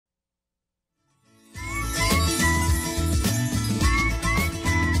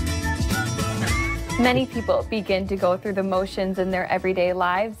Many people begin to go through the motions in their everyday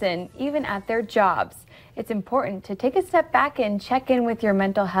lives and even at their jobs. It's important to take a step back and check in with your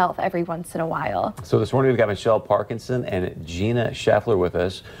mental health every once in a while. So this morning we've got Michelle Parkinson and Gina Scheffler with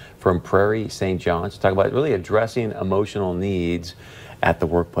us from Prairie St. John's to talk about really addressing emotional needs at the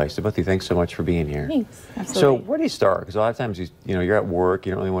workplace. So both of you, thanks so much for being here. Thanks. Absolutely. So where do you start? Because a lot of times you're at work,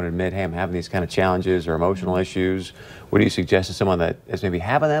 you don't really want to admit, hey, I'm having these kind of challenges or emotional issues. What do you suggest to someone that is maybe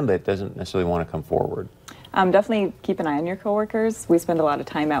having them but doesn't necessarily want to come forward? Definitely keep an eye on your coworkers. We spend a lot of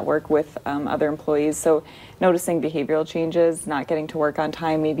time at work with other employees, so noticing behavioral changes, not getting to work on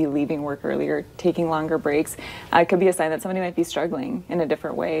time, maybe leaving work earlier, taking longer breaks, could be a sign that somebody might be struggling in a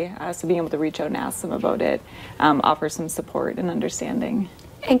different way. So being able to reach out and ask them about it, offer some support and understanding.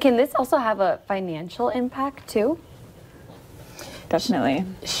 And can this also have a financial impact too? Definitely.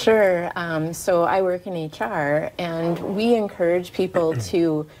 Sure. So I work in HR, and we encourage people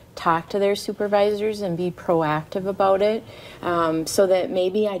to talk to their supervisors and be proactive about it, so that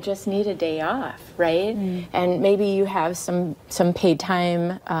maybe I just need a day off, right? And maybe you have some paid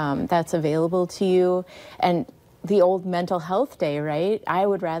time that's available to you, and the old mental health day, right? I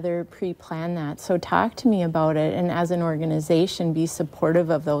would rather pre-plan that. So talk to me about it, and as an organization, be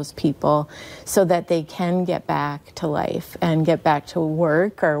supportive of those people so that they can get back to life and get back to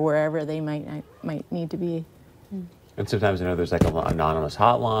work or wherever they might need to be. And sometimes I know there's like anonymous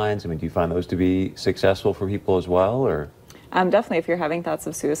hotlines. I mean, do you find those to be successful for people as well, or? Definitely, if you're having thoughts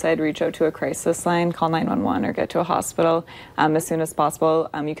of suicide, reach out to a crisis line, call 911 or get to a hospital as soon as possible.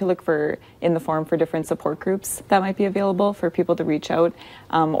 You can look in the forum for different support groups that might be available for people to reach out,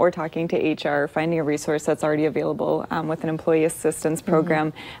 or talking to HR, finding a resource that's already available with an employee assistance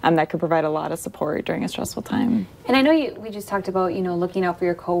program that could provide a lot of support during a stressful time. And I know we just talked about, looking out for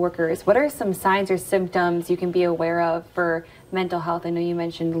your coworkers. What are some signs or symptoms you can be aware of for mental health? I know you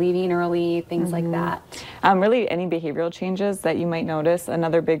mentioned leaving early, things like that. Really, any behavioral changes that you might notice.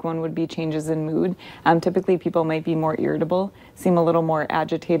 Another big one would be changes in mood. Typically, people might be more irritable, seem a little more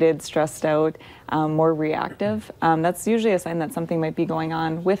agitated, stressed out, more reactive. That's usually a sign that something might be going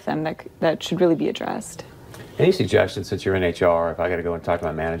on with them that should really be addressed. Any suggestions, since you're in HR, if I got to go and talk to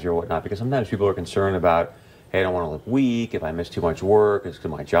my manager or whatnot, because sometimes people are concerned about, hey, I don't want to look weak, if I miss too much work, is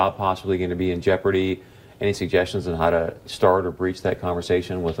my job possibly going to be in jeopardy? Any suggestions on how to start or breach that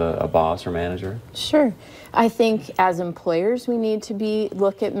conversation with a boss or manager? Sure. I think as employers we need to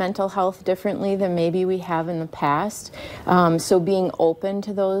look at mental health differently than maybe we have in the past. So being open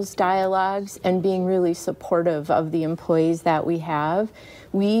to those dialogues and being really supportive of the employees that we have.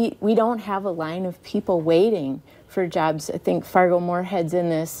 We don't have a line of people waiting for jobs. I think Fargo-Moorhead's in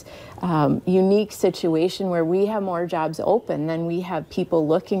this unique situation where we have more jobs open than we have people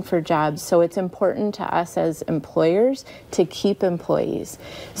looking for jobs. So it's important to us as employers to keep employees.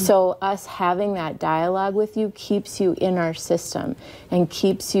 So us having that dialogue with you keeps you in our system and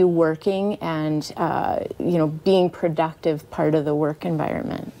keeps you working and being productive part of the work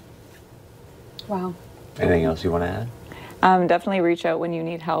environment. Wow. Anything else you want to add? Definitely reach out when you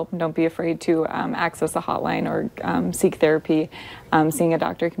need help. Don't be afraid to access a hotline or seek therapy. Seeing a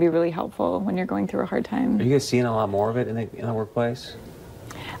doctor can be really helpful when you're going through a hard time. Are you guys seeing a lot more of it in the workplace?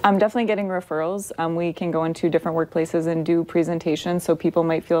 Definitely getting referrals. We can go into different workplaces and do presentations, so people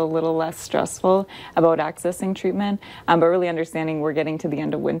might feel a little less stressful about accessing treatment. But really understanding we're getting to the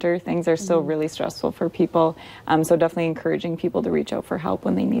end of winter, things are still really stressful for people. So definitely encouraging people to reach out for help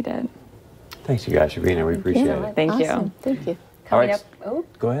when they need it. Thanks, you guys, for being here. We appreciate it. Thank you. Thank you.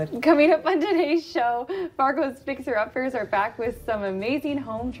 Go ahead. Coming up on today's show, Fargo's Fixer Uppers are back with some amazing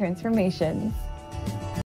home transformations.